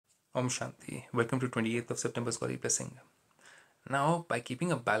Om Shanti. Welcome to 28th of September's Gauri Blessing. Now, by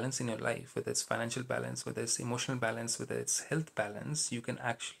keeping a balance in your life, whether it's financial balance, whether it's emotional balance, whether it's health balance, you can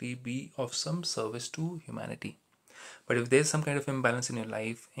actually be of some service to humanity. But if there's some kind of imbalance in your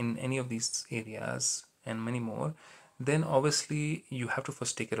life in any of these areas and many more, then obviously you have to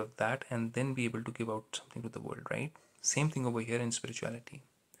first take care of that and then be able to give out something to the world, right? Same thing over here in spirituality.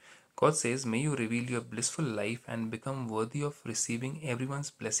 God says, may you reveal your blissful life and become worthy of receiving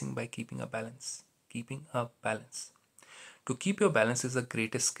everyone's blessing by keeping a balance. Keeping a balance. To keep your balance is the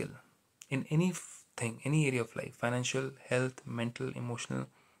greatest skill in anything, any area of life: financial, health, mental, emotional,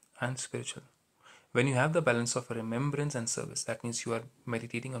 and spiritual. When you have the balance of remembrance and service, that means you are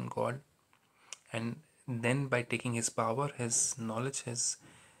meditating on God, and then by taking His power, His knowledge, His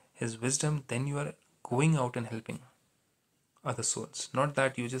wisdom, then you are going out and helping other souls. Not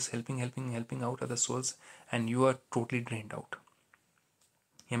that you're just helping out other souls and you are totally drained out.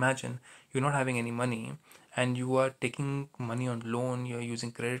 Imagine you're not having any money and you are taking money on loan, you're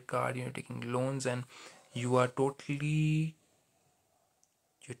using credit card, you're taking loans, and you are totally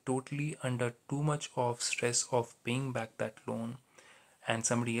under too much of stress of paying back that loan, and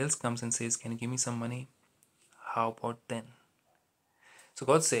somebody else comes and says, can you give me some money? How about then? So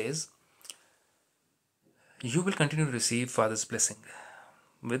God says, you will continue to receive Father's blessing.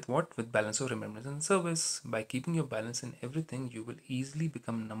 With what? With balance of remembrance and service. By keeping your balance in everything, you will easily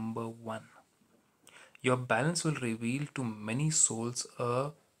become number one. Your balance will reveal to many souls a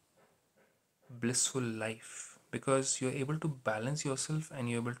blissful life because you're able to balance yourself and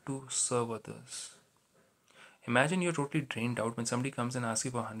you're able to serve others. Imagine you're totally drained out. When somebody comes and asks you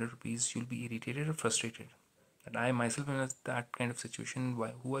for 100 rupees, you'll be irritated or frustrated. And I myself am in that kind of situation.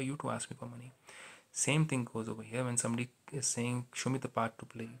 Why? Who are you to ask me for money? Same thing goes over here when somebody is saying, show me the path to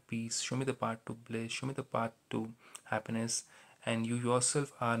play peace, show me the path to bliss, show me the path to happiness, and you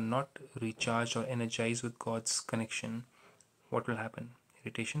yourself are not recharged or energized with God's connection. What will happen?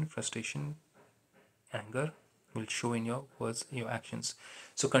 Irritation, frustration, anger will show in your words, your actions.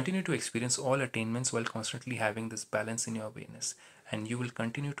 So continue to experience all attainments while constantly having this balance in your awareness, and you will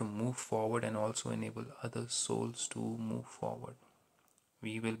continue to move forward and also enable other souls to move forward.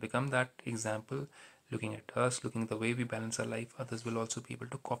 We will become that example. Looking at us, looking at the way we balance our life, others will also be able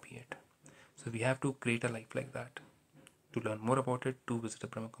to copy it. So we have to create a life like that. To learn more about it, do visit a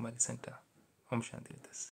Brahmakumari center. Om Shanti with this.